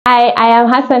Hi, I am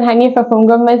Hassan Hanifa from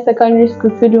Government Secondary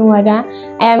School, Tudunwada.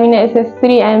 I am in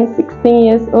SS3. I am 16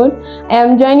 years old. I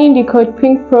am joining the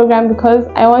CodePink program because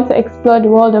I want to explore the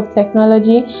world of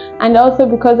technology and also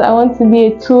because I want to be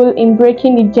a tool in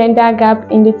breaking the gender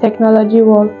gap in the technology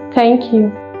world. Thank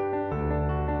you.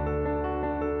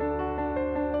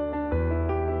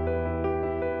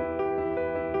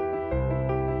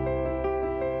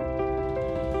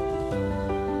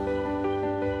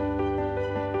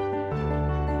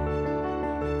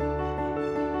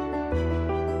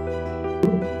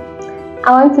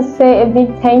 I want to say a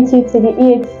big thank you to the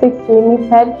E86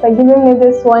 Limited for giving me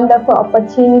this wonderful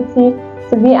opportunity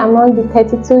to be among the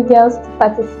 32 girls to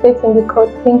participate in the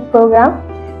CodePink program.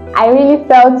 I really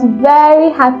felt very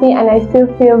happy and I still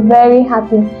feel very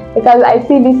happy because I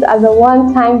see this as a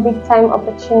one-time, big-time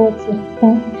opportunity.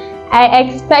 I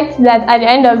expect that at the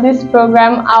end of this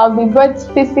program, I'll be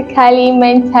both physically,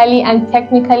 mentally, and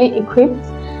technically equipped.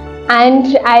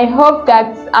 And I hope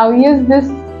that I'll use this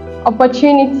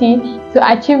opportunity to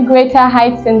achieve greater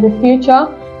heights in the future,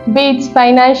 be it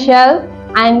financial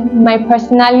and my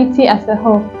personality as a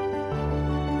whole.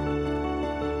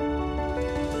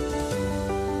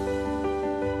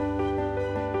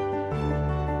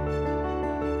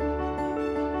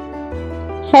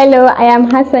 Hello, I am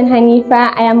Hassan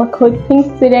Hanifa. I am a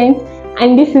CodePink student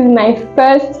and this is my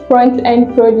first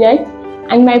front-end project.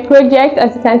 And my project,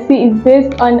 as you can see, is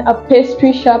based on a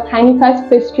pastry shop, Hanifa's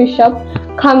Pastry Shop.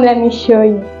 Come, let me show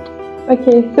you.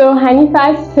 Okay, so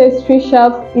Hanifa's Pastry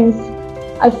Shop is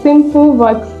a simple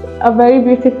but a very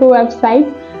beautiful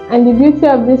website. And the beauty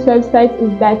of this website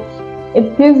is that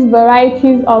it gives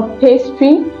varieties of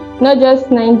pastry, not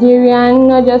just Nigerian,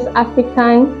 not just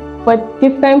African, but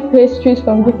different pastries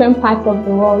from different parts of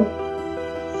the world.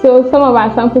 So some of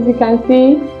our samples you can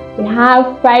see, we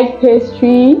have fried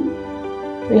pastry,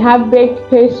 we have baked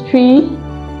pastry,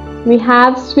 we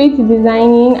have sweet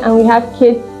designing, and we have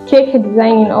cake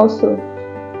designing also.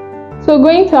 So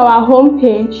going to our home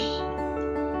page,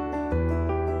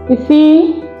 you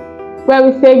see where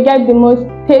we say get the most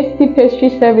tasty pastry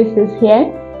services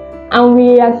here, and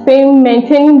we are saying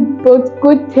maintaining both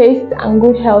good taste and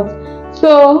good health.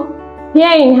 So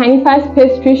here in Hanifa's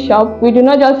Pastry Shop, we do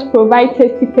not just provide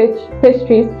tasty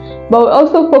pastries, but we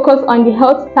also focus on the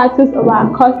health status of our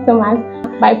customers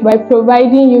by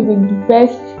providing you with the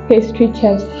best pastry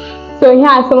chefs. So here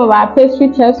are some of our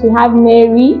pastry chefs. We have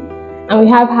Mary and we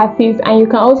have Hafiz, and you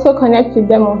can also connect with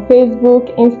them on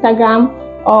Facebook, Instagram,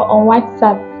 or on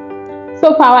WhatsApp.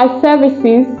 So for our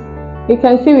services, you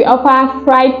can see we offer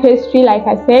fried pastry, like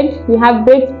I said. We have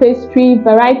baked pastry,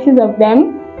 varieties of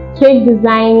them, cake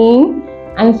designing,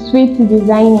 and sweet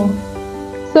designing.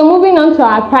 So moving on to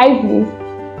our price list.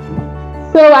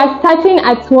 So we're starting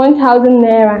at 1,000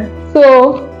 Naira.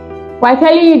 So we're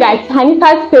telling you that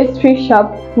Hanifa's Pastry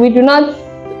Shop, we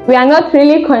are not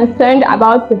really concerned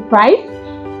about the price.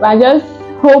 We're just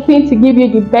hoping to give you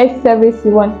the best service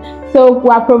you want. So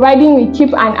we're providing with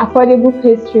cheap and affordable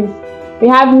pastries. We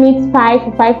have meat pie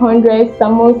for 500,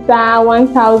 samosa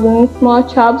 1,000, small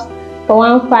chops for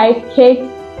 1,500, cakes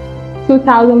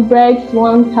 2,000, breads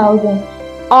 1,000,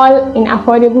 all in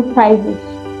affordable prices.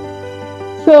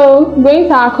 So going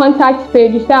to our contact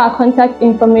page, you see our contact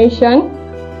information,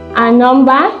 our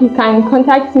number. You can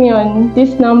contact me on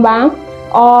this number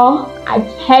or at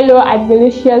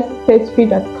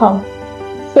hello@deliciouspastry.com.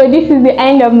 So this is the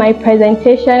end of my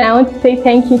presentation. I want to say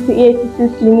thank you to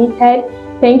E86 Limited,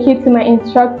 thank you to my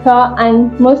instructor,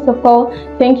 and most of all,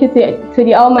 thank you to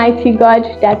the Almighty God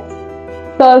that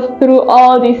saw us through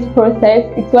all this process.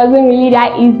 It wasn't really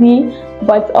that easy,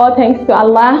 but all thanks to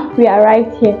Allah, we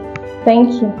arrived here.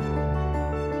 Thank you.